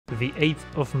The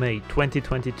 8th of May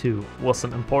 2022 was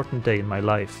an important day in my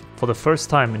life. For the first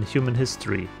time in human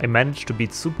history, I managed to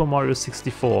beat Super Mario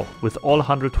 64 with all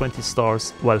 120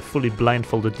 stars while fully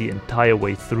blindfolded the entire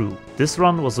way through. This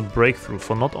run was a breakthrough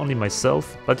for not only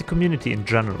myself, but the community in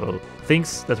general.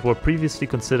 Things that were previously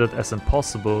considered as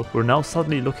impossible were now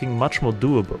suddenly looking much more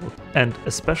doable. And,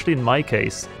 especially in my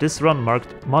case, this run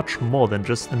marked much more than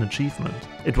just an achievement.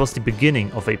 It was the beginning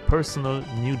of a personal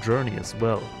new journey as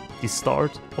well. The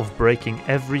start of breaking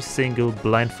every single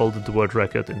blindfolded world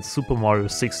record in Super Mario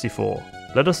 64.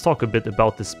 Let us talk a bit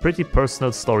about this pretty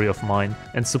personal story of mine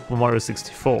and Super Mario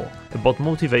 64, about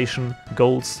motivation,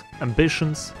 goals,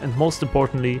 ambitions, and most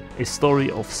importantly, a story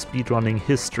of speedrunning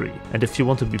history. And if you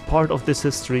want to be part of this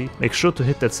history, make sure to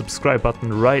hit that subscribe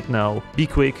button right now. Be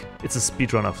quick, it's a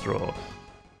speedrun after all.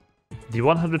 The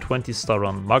 120 star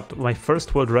run marked my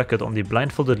first world record on the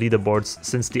blindfolded leaderboards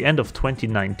since the end of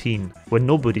 2019, when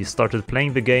Nobori started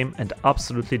playing the game and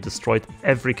absolutely destroyed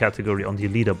every category on the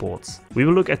leaderboards. We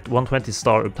will look at 120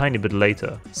 star a tiny bit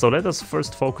later, so let us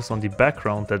first focus on the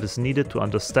background that is needed to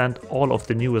understand all of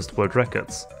the newest world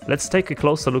records. Let's take a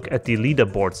closer look at the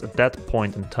leaderboards at that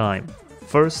point in time.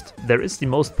 First, there is the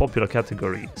most popular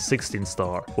category, 16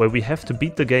 star, where we have to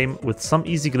beat the game with some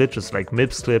easy glitches like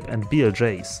MIPS and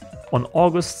BLJs. On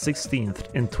August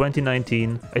 16th in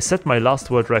 2019, I set my last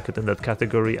world record in that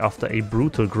category after a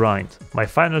brutal grind. My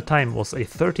final time was a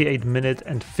 38 minute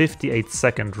and 58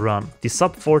 second run. The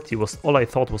sub 40 was all I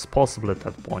thought was possible at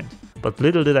that point. But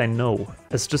little did I know,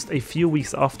 as just a few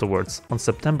weeks afterwards, on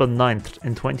September 9th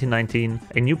in 2019,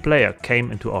 a new player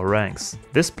came into our ranks.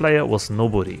 This player was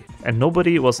Nobori, and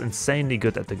Nobori was insanely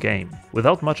good at the game.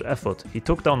 Without much effort, he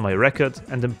took down my record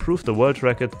and improved the world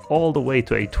record all the way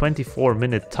to a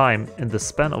 24-minute time in the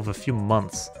span of a few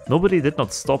months. Nobori did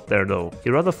not stop there though,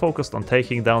 he rather focused on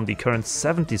taking down the current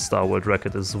 70-star world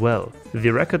record as well.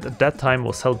 The record at that time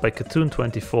was held by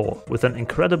Katoon24 with an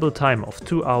incredible time of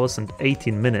 2 hours and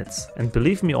 18 minutes. And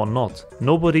believe me or not,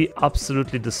 Nobori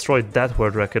absolutely destroyed that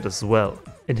world record as well.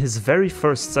 In his very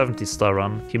first 70-star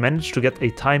run, he managed to get a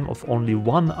time of only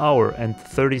 1 hour and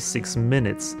 36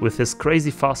 minutes with his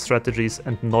crazy fast strategies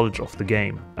and knowledge of the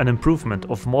game. An improvement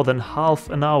of more than half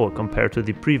an hour compared to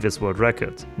the previous world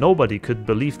record. Nobody could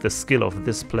believe the skill of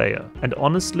this player. And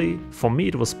honestly, for me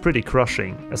it was pretty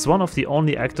crushing. As one of the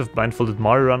only active blindfolded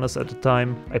Mario runners at the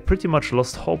time, I pretty much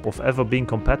lost hope of ever being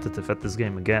competitive at this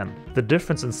game again. The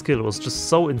difference in skill was just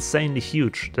so insanely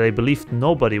huge that I believed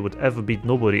nobody would ever beat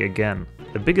Nobori again.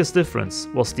 The biggest difference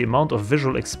was the amount of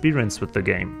visual experience with the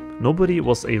game. Nobori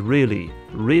was a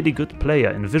really good player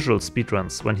in visual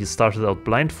speedruns when he started out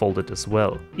blindfolded as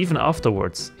well. Even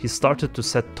afterwards, he started to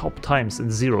set top times in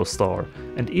 0 star,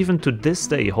 and even to this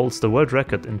day holds the world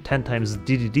record in 10 times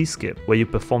DDD skip, where you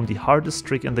perform the hardest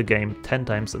trick in the game 10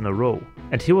 times in a row.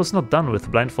 And he was not done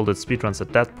with blindfolded speedruns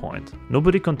at that point.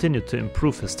 Nobori continued to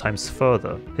improve his times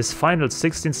further. His final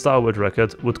 16-star world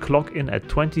record would clock in at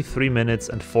 23 minutes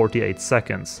and 48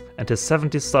 seconds, and his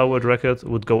 70-star world record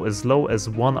would go as low as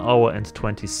 1 hour and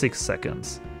 26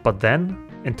 seconds. But then,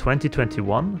 in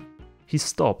 2021, he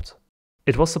stopped.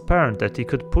 It was apparent that he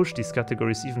could push these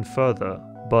categories even further,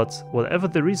 but whatever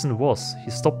the reason was,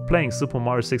 he stopped playing Super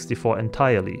Mario 64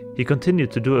 entirely. He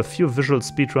continued to do a few visual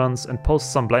speedruns and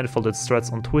post some blindfolded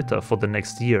strats on Twitter for the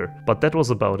next year, but that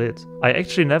was about it. I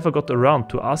actually never got around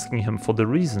to asking him for the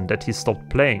reason that he stopped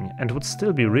playing and would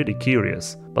still be really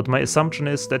curious, but my assumption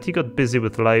is that he got busy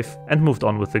with life and moved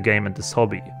on with the game and his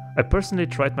hobby. I personally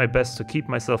tried my best to keep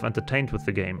myself entertained with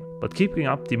the game, but keeping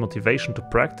up the motivation to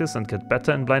practice and get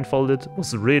better in blindfolded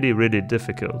was really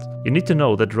difficult. You need to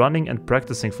know that running and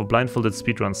practicing for blindfolded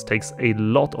speedruns takes a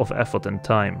lot of effort and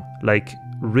time, like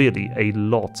really a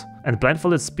lot. And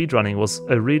blindfolded speedrunning was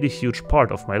a really huge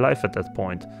part of my life at that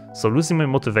point, so losing my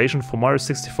motivation for Mario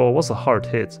 64 was a hard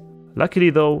hit. Luckily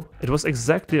though, it was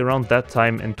exactly around that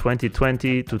time in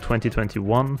 2020 to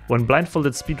 2021 when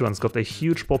blindfolded speedruns got a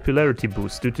huge popularity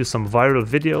boost due to some viral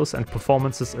videos and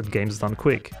performances at Games Done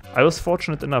Quick. I was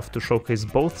fortunate enough to showcase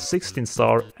both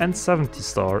 16-star and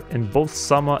 70-star in both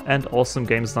Summer and Awesome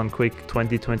Games Done Quick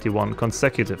 2021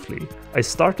 consecutively. I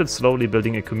started slowly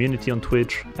building a community on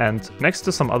Twitch and, next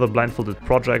to some other blindfolded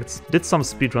projects, did some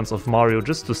speedruns of Mario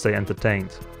just to stay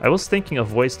entertained. I was thinking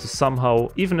of ways to somehow,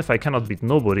 even if I cannot beat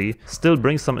Nobori, still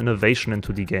bring some innovation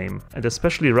into the game, and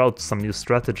especially route some new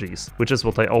strategies, which is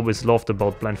what I always loved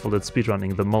about blindfolded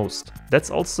speedrunning the most.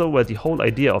 That's also where the whole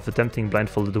idea of attempting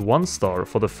blindfolded 1-star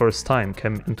for the first time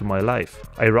came into my life.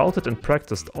 I routed and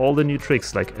practiced all the new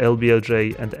tricks like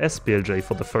LBLJ and SBLJ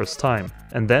for the first time,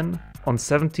 and then On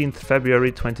 17th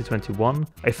February 2021,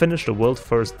 I finished a world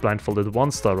first blindfolded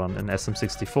 1-star run in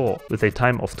SM64 with a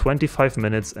time of 25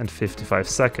 minutes and 55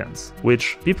 seconds,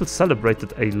 which people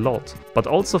celebrated a lot, but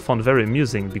also found very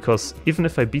amusing because even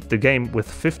if I beat the game with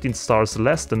 15 stars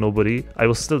less than Nobori, I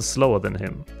was still slower than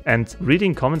him. And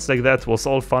reading comments like that was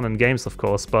all fun and games of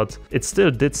course, but it still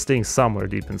did sting somewhere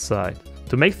deep inside.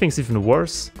 To make things even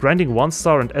worse, grinding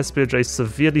 1-star and SPLJ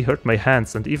severely hurt my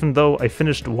hands, and even though I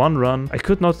finished one run, I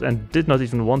could not and did not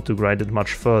even want to grind it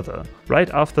much further. Right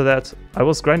after that, I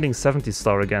was grinding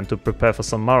 70-star again to prepare for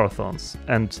some marathons,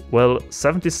 and well,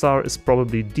 70-star is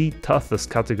probably the toughest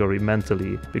category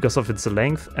mentally because of its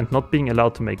length and not being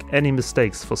allowed to make any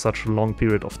mistakes for such a long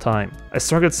period of time. I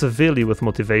struggled severely with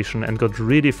motivation and got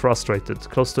really frustrated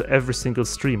close to every single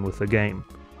stream with the game.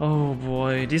 Oh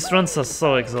boy, these runs are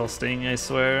so exhausting, I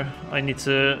swear. I need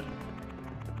to...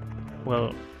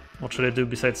 Well, what should I do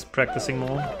besides practicing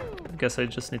more? I guess I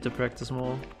just need to practice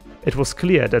more. It was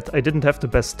clear that I didn't have the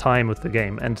best time with the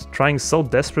game, and trying so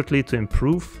desperately to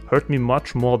improve hurt me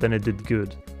much more than it did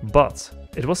good. But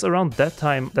it was around that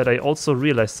time that I also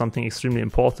realized something extremely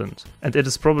important, and it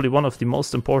is probably one of the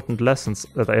most important lessons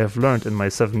that I have learned in my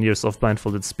 7 years of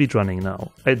blindfolded speedrunning now.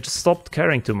 I just stopped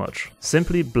caring too much,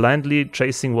 simply blindly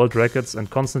chasing world records and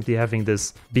constantly having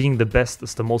this being the best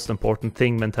is the most important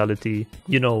thing mentality.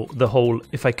 You know, the whole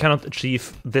if I cannot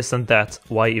achieve this and that,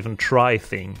 why even try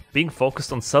thing. Being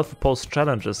focused on self-imposed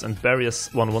challenges and barriers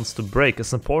one wants to break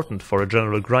is important for a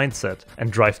general grind set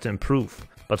and drive to improve.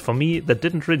 But for me, that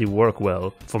didn't really work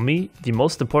well. For me, the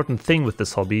most important thing with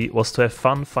this hobby was to have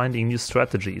fun finding new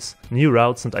strategies, new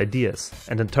routes and ideas,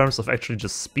 and in terms of actually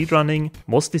just speedrunning,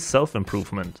 mostly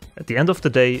self-improvement. At the end of the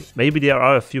day, maybe there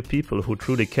are a few people who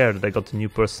truly care that I got a new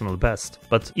personal best,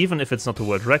 but even if it's not a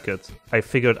world record, I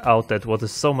figured out that what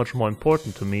is so much more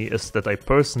important to me is that I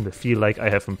personally feel like I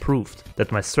have improved,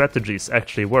 that my strategies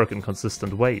actually work in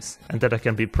consistent ways, and that I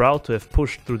can be proud to have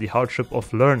pushed through the hardship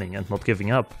of learning and not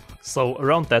giving up. So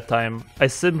around that time, I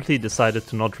simply decided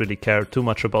to not really care too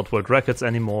much about world records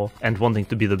anymore and wanting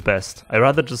to be the best. I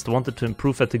rather just wanted to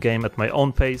improve at the game at my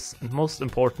own pace and most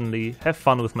importantly, have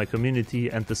fun with my community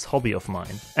and this hobby of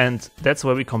mine. And that's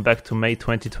where we come back to May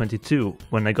 2022,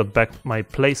 when I got back my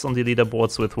place on the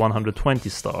leaderboards with 120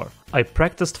 star. I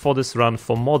practiced for this run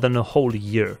for more than a whole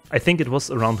year. I think it was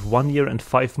around 1 year and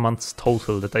 5 months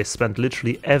total that I spent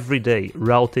literally every day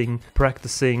routing,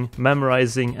 practicing,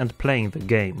 memorizing and playing the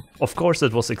game. Of course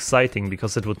it was exciting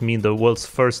because it would mean the world's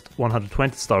first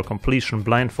 120 star completion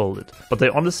blindfolded, but I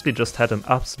honestly just had an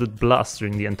absolute blast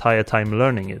during the entire time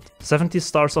learning it. 70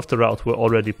 stars of the route were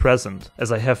already present,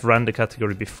 as I have ran the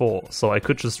category before, so I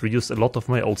could just reuse a lot of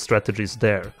my old strategies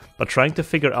there. But trying to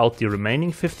figure out the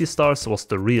remaining 50 stars was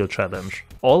the real challenge.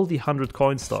 All the 100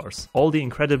 coin stars, all the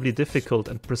incredibly difficult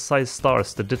and precise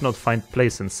stars that did not find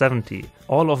place in 70,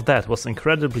 all of that was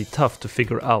incredibly tough to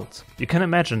figure out. You can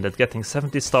imagine that getting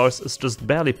 70 stars is just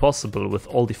barely possible with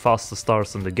all the fastest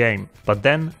stars in the game, but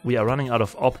then we are running out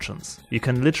of options. You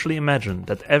can literally imagine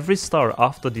that every star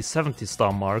after the 70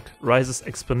 star mark rises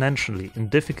exponentially in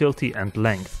difficulty and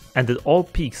length, and it all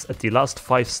peaks at the last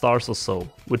 5 stars or so,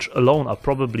 which alone are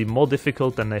probably more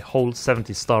difficult than a whole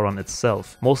 70 star run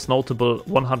itself, most notable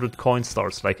 100 coin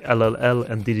stars like LLL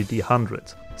and DDD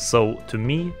 100. So, to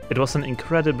me, it was an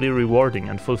incredibly rewarding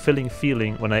and fulfilling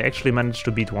feeling when I actually managed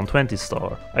to beat 120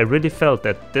 star. I really felt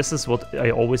that this is what I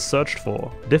always searched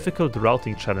for, difficult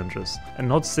routing challenges, and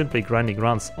not simply grinding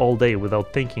runs all day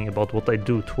without thinking about what I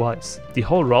do twice. The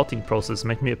whole routing process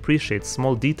made me appreciate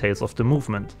small details of the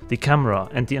movement, the camera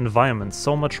and the environment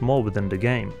so much more within the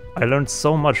game. I learned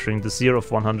so much during this year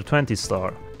of 120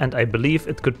 star, and I believe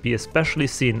it could be especially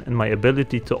seen in my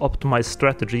ability to optimize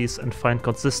strategies and find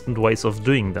consistent ways of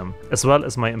doing them, as well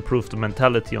as my improved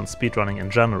mentality on speedrunning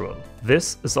in general.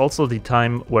 This is also the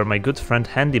time where my good friend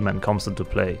Hendyman comes into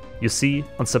play. You see,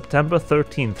 on September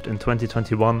 13th in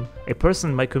 2021, a person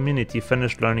in my community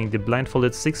finished learning the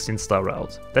blindfolded 16 star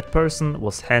route. That person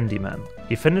was Hendyman.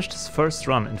 He finished his first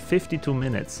run in 52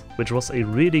 minutes, which was a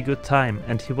really good time,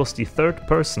 and he was the 3rd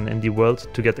person in the world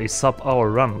to get a sub-hour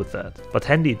run with that. But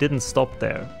Hendy didn't stop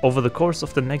there. Over the course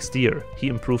of the next year, he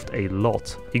improved a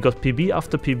lot. He got PB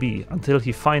after PB until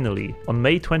he finally, on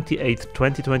May 28,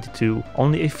 2022,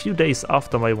 only a few days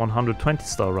after my 120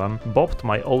 star run, bopped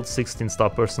my old 16 star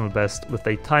personal best with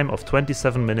a time of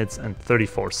 27 minutes and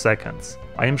 34 seconds.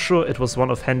 I am sure it was one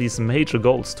of Hendy's major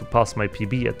goals to pass my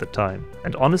PB at the time,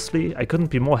 and honestly I couldn't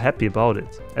be more happy about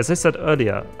it. As I said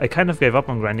earlier, I kind of gave up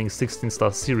on grinding 16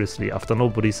 stars seriously after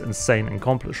Nobori Nobori's insane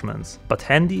accomplishments. But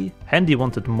Hendy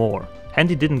wanted more.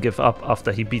 Hendy didn't give up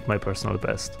after he beat my personal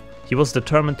best. He was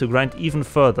determined to grind even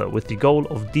further with the goal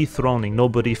of dethroning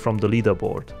Nobori from the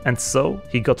leaderboard. And so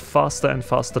he got faster and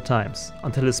faster times,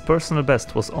 until his personal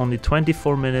best was only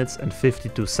 24 minutes and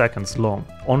 52 seconds long,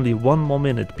 only 1 more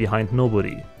minute behind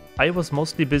Nobori. I was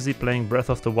mostly busy playing Breath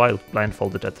of the Wild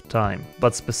blindfolded at the time,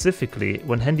 but specifically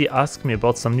when Hendy asked me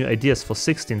about some new ideas for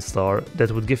 16 star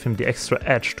that would give him the extra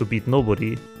edge to beat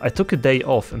Nobori, I took a day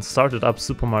off and started up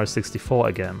Super Mario 64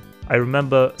 again. I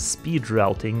remember speed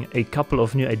routing a couple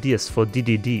of new ideas for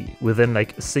DDD within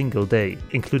like a single day,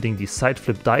 including the side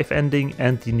flip dive ending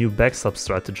and the new backsub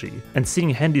strategy. And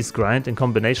seeing Hendy's grind in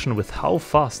combination with how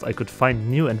fast I could find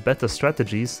new and better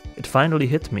strategies, it finally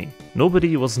hit me.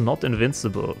 Nobori was not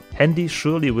invincible. Hendy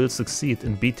surely will succeed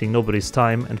in beating Nobori's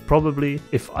time, and probably,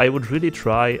 if I would really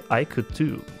try, I could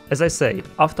too. As I say,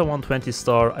 after 120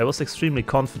 star I was extremely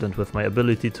confident with my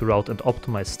ability to route and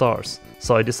optimize stars,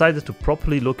 so I decided to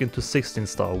properly look into 16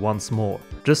 star once more,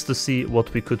 just to see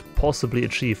what we could possibly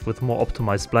achieve with more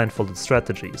optimized blindfolded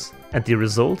strategies. And the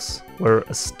results were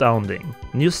astounding.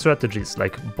 New strategies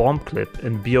like Bomb Clip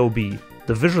in BOB,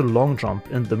 the visual long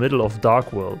jump in the middle of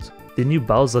Dark World, the new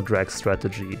Bowser drag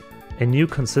strategy, a new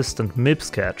consistent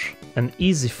MIBS catch, an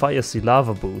easy Fire Sea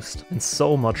lava boost, and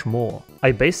so much more.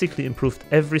 I basically improved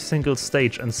every single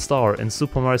stage and star in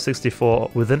Super Mario 64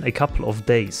 within a couple of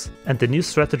days, and the new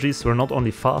strategies were not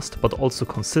only fast but also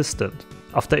consistent.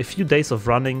 After a few days of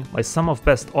running, my sum of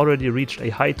best already reached a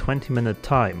high 20-minute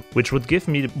time, which would give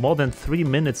me more than 3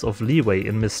 minutes of leeway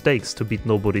in mistakes to beat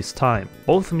Nobori's time.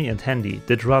 Both me and Hendy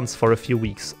did runs for a few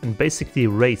weeks and basically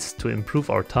raced to improve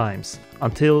our times,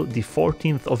 until the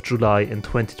 14th of July in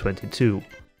 2022.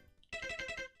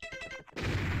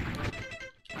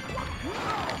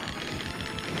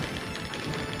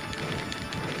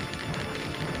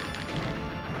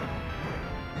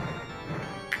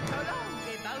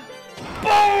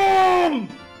 Boom!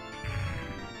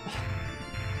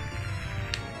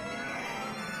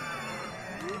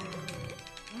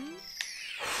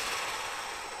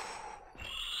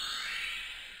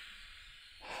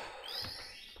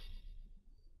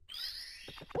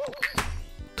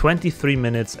 23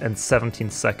 minutes and 17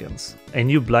 seconds. A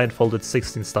new blindfolded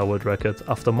 16-star world record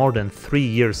after more than 3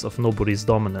 years of Nobori's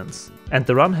dominance. And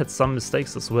the run had some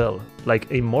mistakes as well, like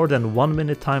a more than 1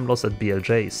 minute time loss at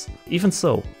BLJs. Even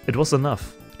so, it was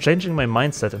enough. Changing my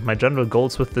mindset and my general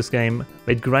goals with this game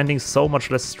made grinding so much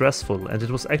less stressful, and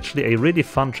it was actually a really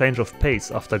fun change of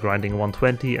pace after grinding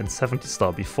 120 and 70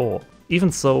 star before. Even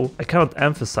so, I cannot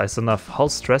emphasize enough how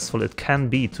stressful it can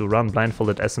be to run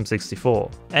blindfolded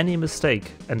SM64. Any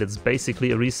mistake and it's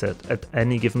basically a reset at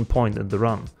any given point in the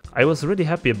run. I was really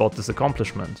happy about this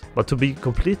accomplishment, but to be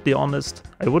completely honest,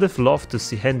 I would have loved to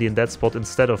see Hendy in that spot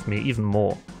instead of me even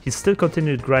more. He still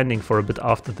continued grinding for a bit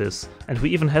after this, and we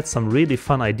even had some really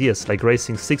fun ideas like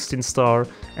racing 16-star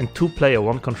and 2-player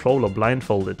 1-controller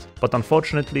blindfolded, but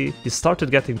unfortunately he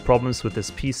started getting problems with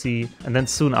his PC and then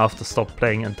soon after stopped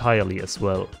playing entirely as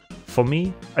well. For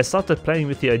me, I started playing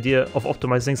with the idea of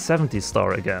optimizing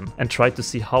 70-star again and tried to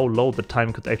see how low the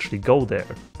time could actually go there.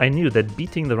 I knew that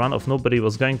beating the run of Nobori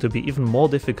was going to be even more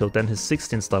difficult than his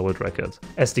 16-star world record,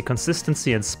 as the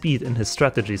consistency and speed in his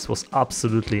strategies was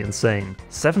absolutely insane.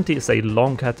 70 is a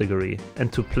long category,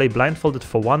 and to play blindfolded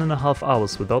for 1.5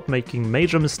 hours without making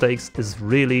major mistakes is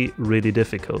really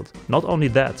difficult. Not only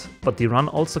that, but the run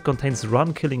also contains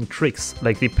run-killing tricks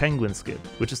like the penguin skip,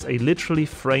 which is a literally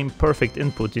frame-perfect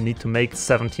input you need to make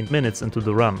 17 minutes into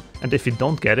the run, and if you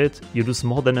don't get it, you lose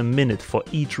more than a minute for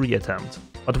each reattempt.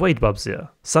 But wait, Bubzia,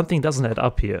 something doesn't add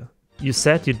up here. You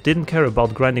said you didn't care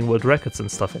about grinding world records and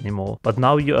stuff anymore, but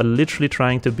now you are literally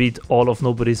trying to beat all of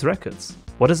Nobori's records.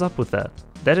 What is up with that?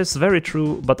 That is very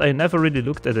true, but I never really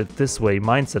looked at it this way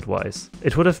mindset-wise.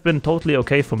 It would have been totally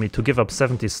okay for me to give up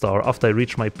 70-star after I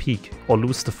reach my peak or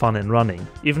lose the fun in running,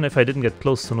 even if I didn't get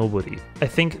close to Nobori. I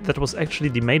think that was actually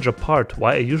the major part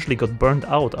why I usually got burned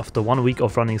out after 1 week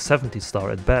of running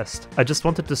 70-star at best. I just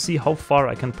wanted to see how far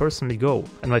I can personally go,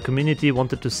 and my community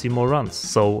wanted to see more runs,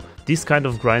 so these kind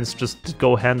of grinds just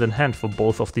go hand in hand for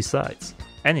both of these sides.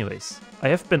 Anyways, I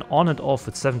have been on and off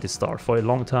with 70-star for a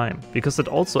long time, because it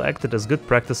also acted as good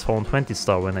practice for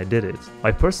 120-star when I did it.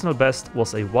 My personal best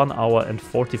was a 1 hour and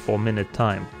 44 minute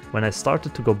time, when I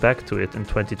started to go back to it in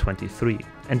 2023.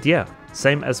 And yeah,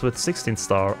 same as with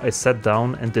 16-star, I sat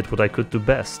down and did what I could do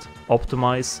best.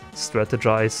 Optimize,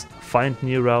 strategize, find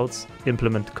new routes,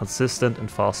 implement consistent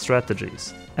and fast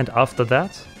strategies. And after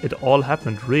that, it all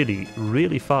happened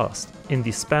really fast. In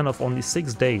the span of only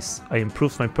 6 days, I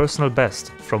improved my personal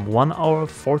best from 1 hour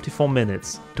 44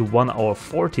 minutes to 1 hour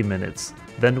 40 minutes,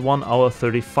 then 1 hour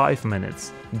 35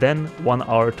 minutes, then 1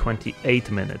 hour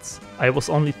 28 minutes. I was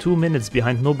only 2 minutes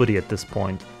behind Nobori at this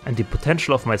point, and the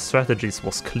potential of my strategies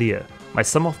was clear. My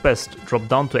sum of best dropped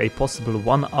down to a possible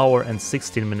 1 hour and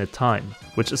 16 minute time,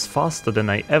 which is faster than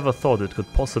I ever thought it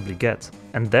could possibly get.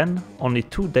 And then, only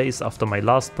 2 days after my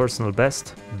last personal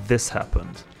best, this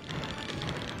happened.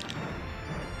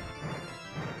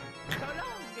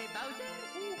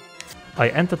 I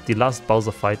entered the last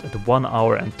Bowser fight at 1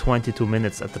 hour and 22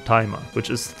 minutes at the timer, which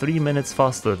is 3 minutes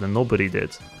faster than Nobori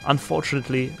did.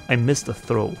 Unfortunately, I missed a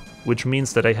throw, which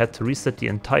means that I had to reset the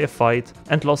entire fight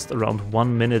and lost around 1.5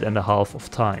 minutes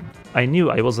of time. I knew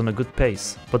I was on a good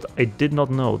pace, but I did not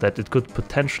know that it could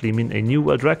potentially mean a new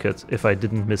world record if I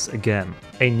didn't miss again.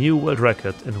 A new world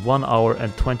record in 1 hour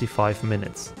and 25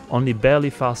 minutes, only barely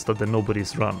faster than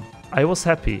Nobori's run. I was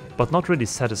happy, but not really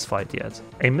satisfied yet.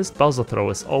 A missed Bowser throw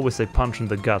is always a punch in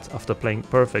the gut after playing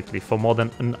perfectly for more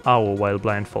than an hour while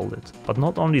blindfolded. But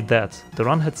not only that, the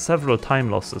run had several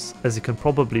time losses, as you can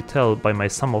probably tell by my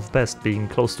sum of best being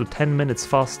close to 10 minutes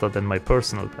faster than my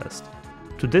personal best.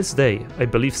 To this day, I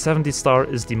believe 70 star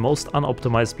is the most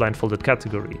unoptimized blindfolded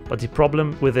category, but the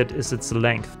problem with it is its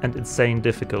length and insane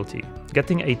difficulty.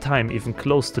 Getting a time even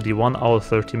close to the 1 hour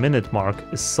 30 minute mark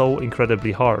is so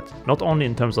incredibly hard, not only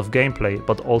in terms of gameplay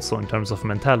but also in terms of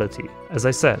mentality. As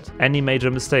I said, any major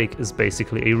mistake is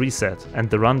basically a reset, and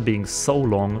the run being so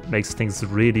long makes things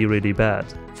really bad.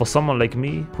 For someone like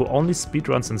me, who only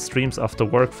speedruns and streams after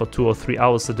work for 2 or 3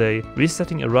 hours a day,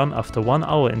 resetting a run after 1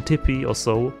 hour in Tippy or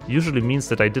so usually means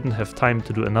that I didn't have time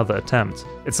to do another attempt.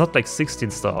 It's not like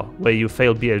 16 star, where you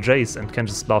fail BLJs and can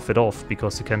just laugh it off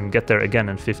because you can get there again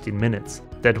in 15 minutes.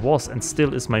 That was and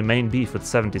still is my main beef with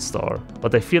 70 star,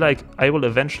 but I feel like I will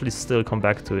eventually still come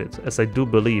back to it, as I do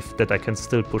believe that I can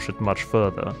still push it much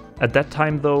further. At that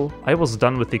time though, I was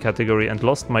done with the category and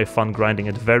lost my fun grinding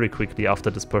it very quickly after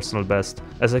this personal best,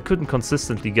 as I couldn't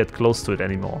consistently get close to it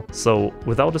anymore. So,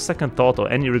 without a second thought or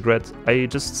any regret, I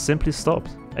just simply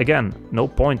stopped. Again, no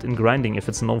point in grinding if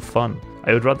it's no fun.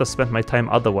 I would rather spend my time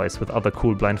otherwise with other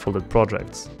cool blindfolded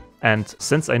projects. And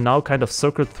since I now kind of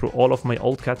circled through all of my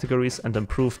old categories and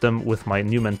improved them with my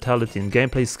new mentality and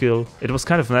gameplay skill, it was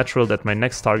kind of natural that my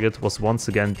next target was once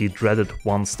again the dreaded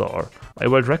 1 star. My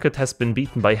world record has been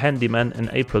beaten by Hendyman in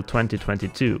April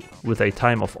 2022, with a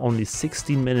time of only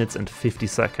 16 minutes and 50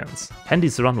 seconds.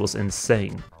 Hendy's run was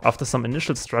insane. After some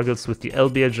initial struggles with the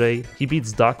LBLJ, he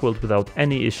beats Dark World without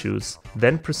any issues,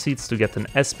 then proceeds to get an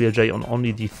SBLJ on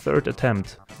only the 3rd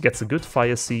attempt, gets a good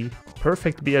Fire Sea,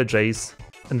 perfect BLJs,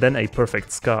 and then a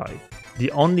perfect Sky.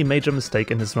 The only major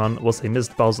mistake in his run was a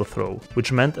missed Bowser throw,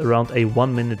 which meant around a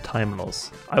 1 minute time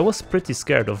loss. I was pretty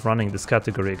scared of running this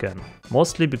category again,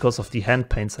 mostly because of the hand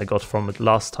pains I got from it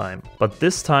last time, but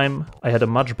this time I had a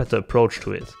much better approach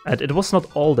to it, and it was not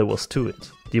all there was to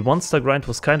it. The 1 star grind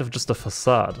was kind of just a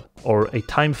facade, or a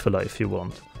time filler if you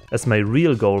want, as my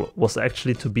real goal was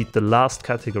actually to beat the last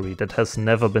category that has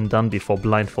never been done before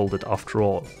blindfolded after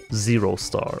all, 0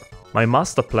 star. My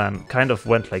master plan kind of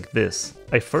went like this.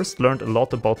 I first learned a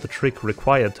lot about the trick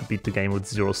required to beat the game with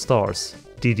 0 stars,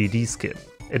 DDD skip.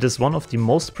 It is one of the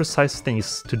most precise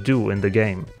things to do in the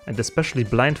game, and especially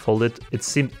blindfolded, it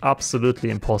seemed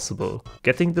absolutely impossible.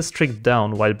 Getting this trick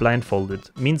down while blindfolded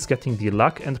means getting the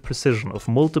luck and precision of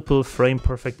multiple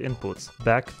frame-perfect inputs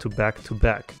back to back to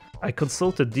back. I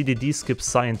consulted DDD skip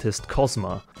scientist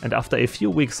Cosma, and after a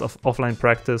few weeks of offline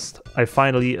practice, I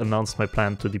finally announced my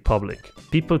plan to the public.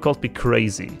 People called me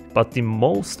crazy, but the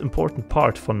most important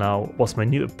part for now was my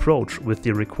new approach with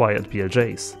the required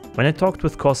BLJs. When I talked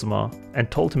with Cosma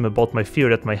and told him about my fear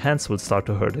that my hands would start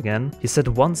to hurt again, he said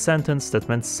one sentence that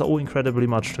meant so incredibly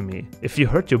much to me. If you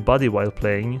hurt your body while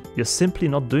playing, you're simply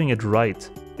not doing it right.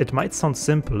 It might sound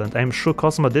simple, and I'm sure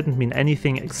Cosma didn't mean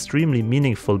anything extremely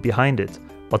meaningful behind it,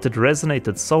 but it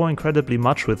resonated so incredibly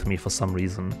much with me for some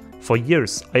reason. For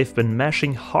years, I've been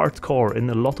mashing hardcore in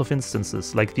a lot of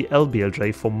instances, like the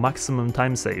LBLJ for maximum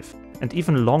time save. And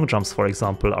even long jumps, for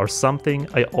example, are something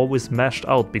I always mashed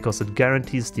out because it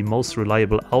guarantees the most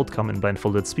reliable outcome in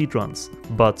blindfolded speedruns.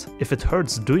 But if it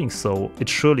hurts doing so, it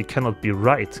surely cannot be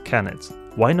right, can it?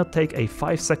 Why not take a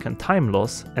 5-second time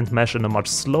loss and mash in a much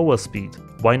slower speed?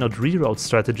 Why not reroute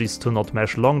strategies to not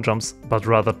mash long jumps, but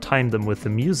rather time them with the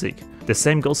music? The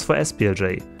same goes for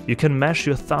SPLJ. You can mash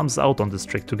your thumbs out on this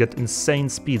trick to get insane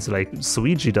speeds like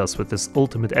Suigi does with his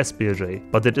ultimate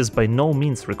SPLJ, but it is by no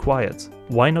means required.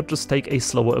 Why not just take a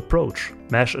slower approach?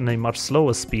 Mash in a much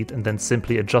slower speed and then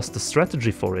simply adjust the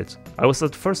strategy for it. I was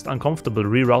at first uncomfortable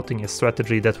rerouting a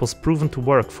strategy that was proven to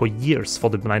work for years for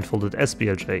the blindfolded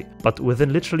SPLJ, but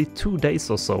within literally 2 days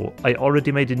or so, I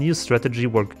already made a new strategy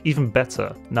work even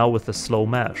better, now with a slow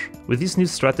mash. With these new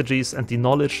strategies and the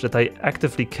knowledge that I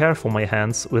actively care for my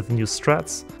hands with new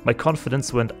strats, my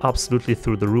confidence went absolutely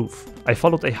through the roof. I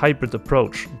followed a hybrid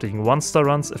approach, doing 1-star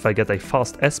runs if I get a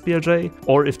fast SPLJ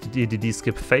or if the DDD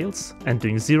skip fails, and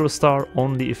doing 0-star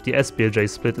only if the SPLJ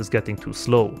split is getting too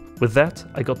slow. With that,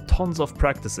 I got tons of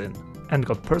practice in, and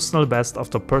got personal best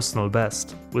after personal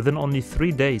best. Within only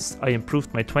 3 days, I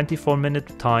improved my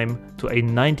 24-minute time to a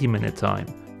 90-minute time,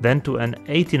 then to an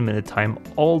 18-minute time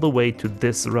all the way to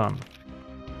this run.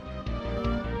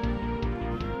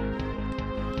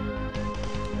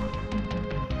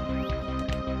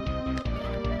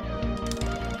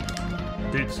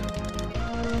 Dude.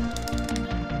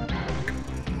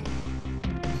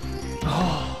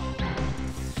 Oh.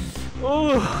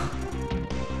 Oh.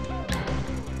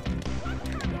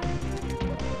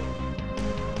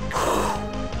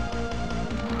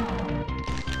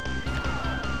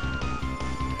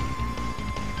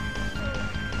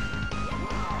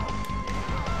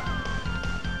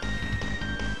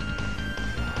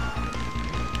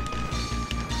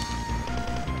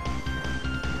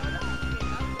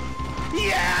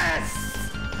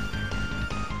 Yes!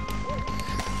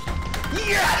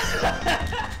 Yes!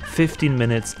 15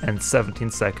 minutes and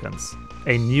 17 seconds.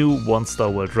 A new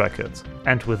 1-star world record.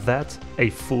 And with that, a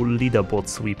full leaderboard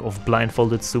sweep of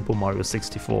blindfolded Super Mario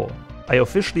 64. I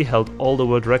officially held all the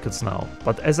world records now,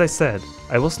 but as I said,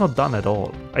 I was not done at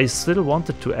all. I still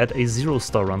wanted to add a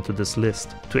 0-star run to this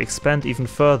list, to expand even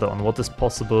further on what is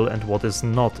possible and what is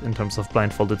not in terms of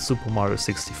blindfolded Super Mario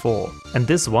 64. And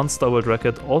this 1-star world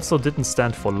record also didn't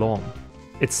stand for long.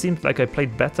 It seemed like I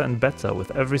played better and better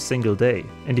with every single day.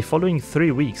 In the following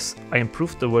 3 weeks, I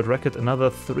improved the world record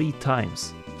another 3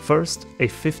 times. First, a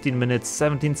 15 minutes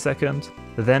 17 second,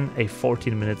 then a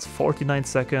 14 minutes 49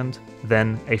 second,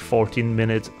 then a 14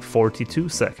 minute 42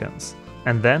 seconds.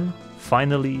 And then,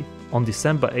 finally, on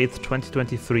December 8th,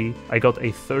 2023, I got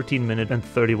a 13 minute and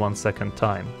 31 second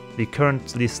time, the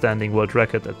currently standing world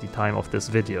record at the time of this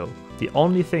video. The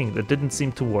only thing that didn't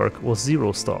seem to work was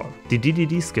 0-star. The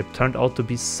DDD skip turned out to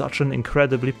be such an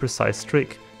incredibly precise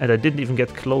trick, and I didn't even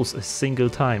get close a single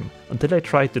time, until I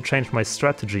tried to change my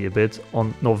strategy a bit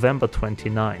on November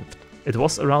 29th. It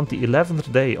was around the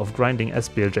 11th day of grinding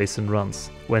SPLJs in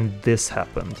runs, when this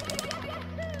happened.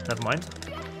 Never mind.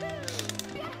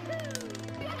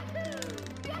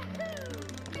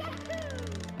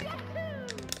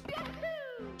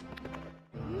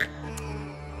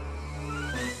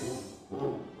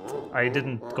 I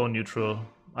didn't go neutral.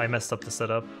 I messed up the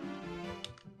setup.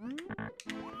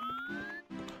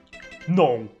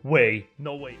 No way,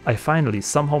 no way. I finally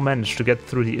somehow managed to get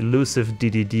through the elusive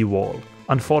DDD wall.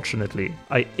 Unfortunately,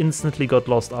 I instantly got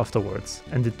lost afterwards,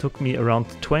 and it took me around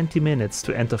 20 minutes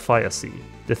to enter Fire Sea.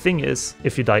 The thing is,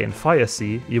 if you die in Fire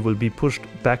Sea, you will be pushed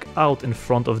back out in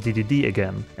front of DDD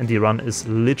again, and the run is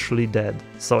literally dead.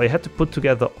 So I had to put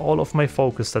together all of my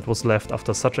focus that was left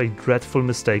after such a dreadful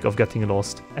mistake of getting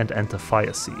lost and enter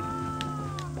Fire Sea.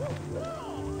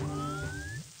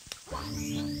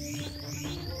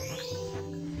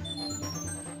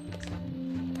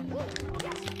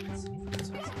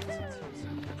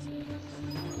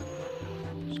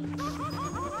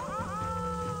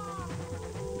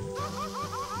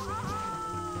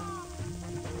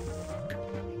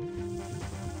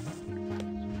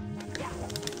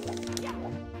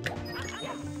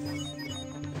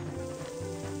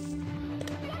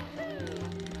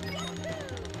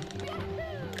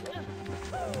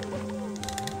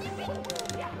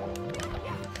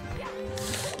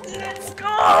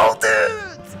 Oh,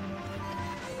 dude!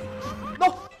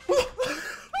 No!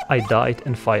 I died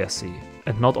in Fire Sea.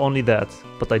 And not only that,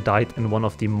 but I died in one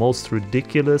of the most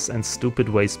ridiculous and stupid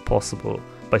ways possible,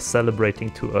 by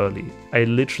celebrating too early. I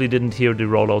literally didn't hear the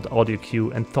rollout audio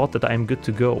cue and thought that I am good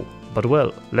to go. But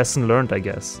well, lesson learned, I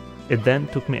guess. It then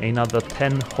took me another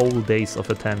 10 whole days of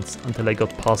attempts until I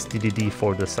got past DDD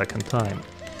for the second time.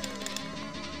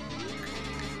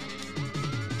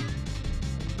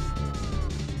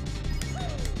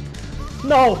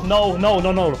 No, no, no,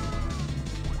 no, no.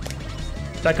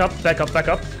 Back up, back up, back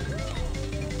up.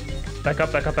 Back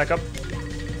up, back up, back up.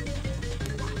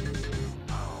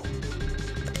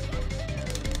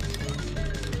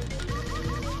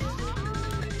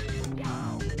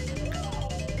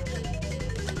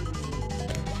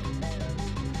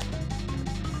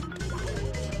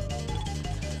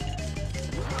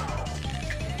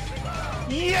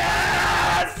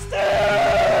 Yes,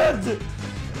 dude!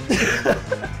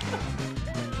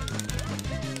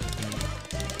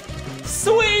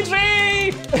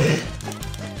 Sweetie!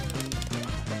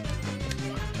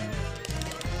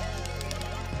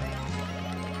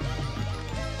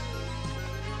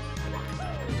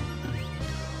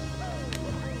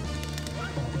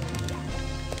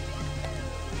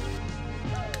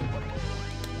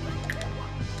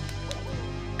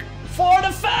 For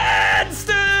the fans,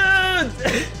 dude!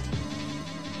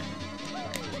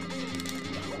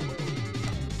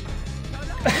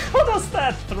 What does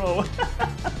that throw?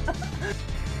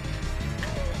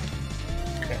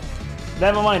 Okay.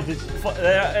 Never mind. It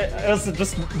was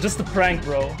just a prank,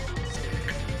 bro.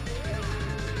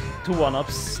 Two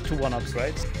one-ups,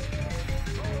 right?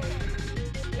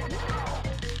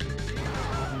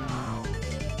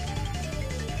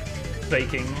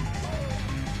 Faking.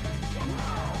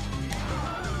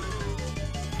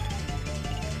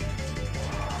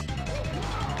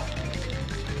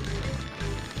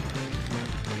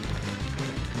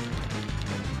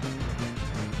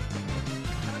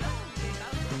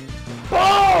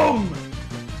 Boom!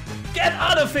 Get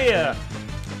out of here!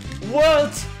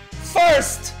 World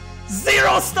first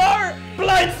 0-star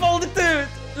blindfolded dude!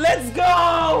 Let's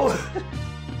go!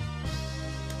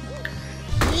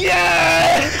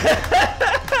 Yes!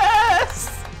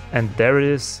 And there it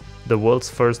is, the world's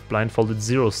first blindfolded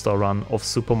 0-star run of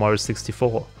Super Mario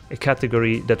 64. A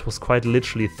category that was quite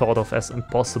literally thought of as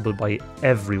impossible by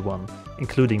everyone,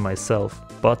 including myself.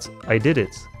 But I did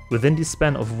it. Within the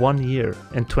span of 1 year,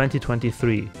 in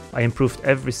 2023, I improved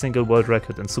every single world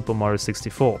record in Super Mario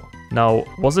 64. Now,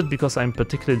 was it because I'm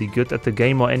particularly good at the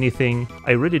game or anything?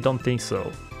 I really don't think so.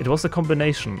 It was a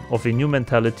combination of a new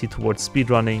mentality towards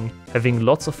speedrunning, having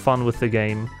lots of fun with the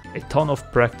game, a ton of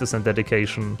practice and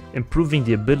dedication, improving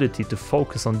the ability to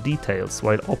focus on details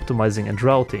while optimizing and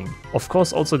routing. Of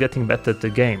course also getting better at the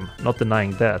game, not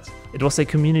denying that. It was a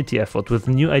community effort with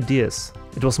new ideas.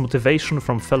 It was motivation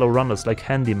from fellow runners like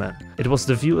Hendyman. It was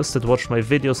the viewers that watched my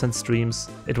videos and streams.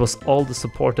 It was all the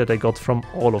support that I got from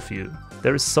all of you.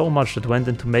 There is so much that went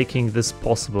into making this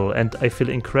possible, and I feel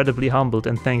incredibly humbled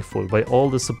and thankful by all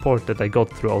the support that I got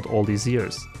throughout all these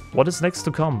years. What is next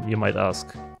to come, you might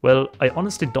ask? Well, I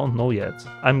honestly don't know yet.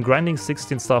 I'm grinding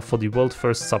 16 star for the world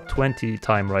first sub 20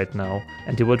 time right now,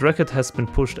 and the world record has been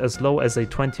pushed as low as a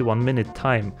 21-minute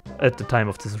time at the time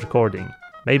of this recording.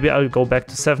 Maybe I'll go back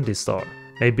to 70 star.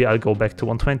 Maybe I'll go back to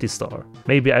 120 star.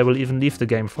 Maybe I will even leave the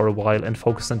game for a while and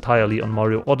focus entirely on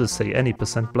Mario Odyssey any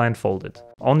 % blindfolded.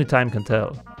 Only time can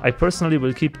tell. I personally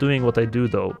will keep doing what I do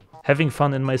though. Having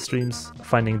fun in my streams,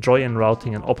 finding joy in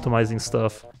routing and optimizing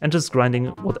stuff, and just grinding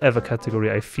whatever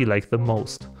category I feel like the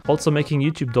most. Also making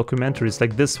YouTube documentaries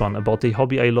like this one about a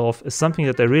hobby I love is something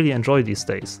that I really enjoy these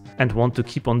days, and want to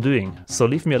keep on doing, so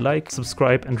leave me a like,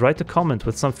 subscribe and write a comment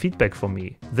with some feedback for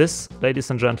me. This,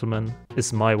 ladies and gentlemen,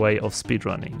 is my way of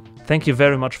speedrunning. Thank you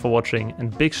very much for watching,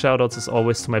 and big shoutouts as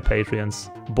always to my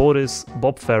Patreons, Boris,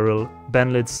 Bob Farrell,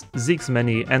 Benlitz, Zeke's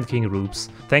Many and King Roops.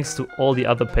 Thanks to all the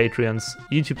other Patreons,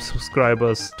 YouTube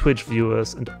subscribers, Twitch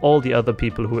viewers and all the other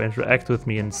people who interact with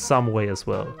me in some way as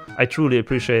well. I truly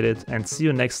appreciate it, and see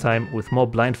you next time with more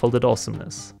blindfolded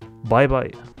awesomeness. Bye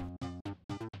bye.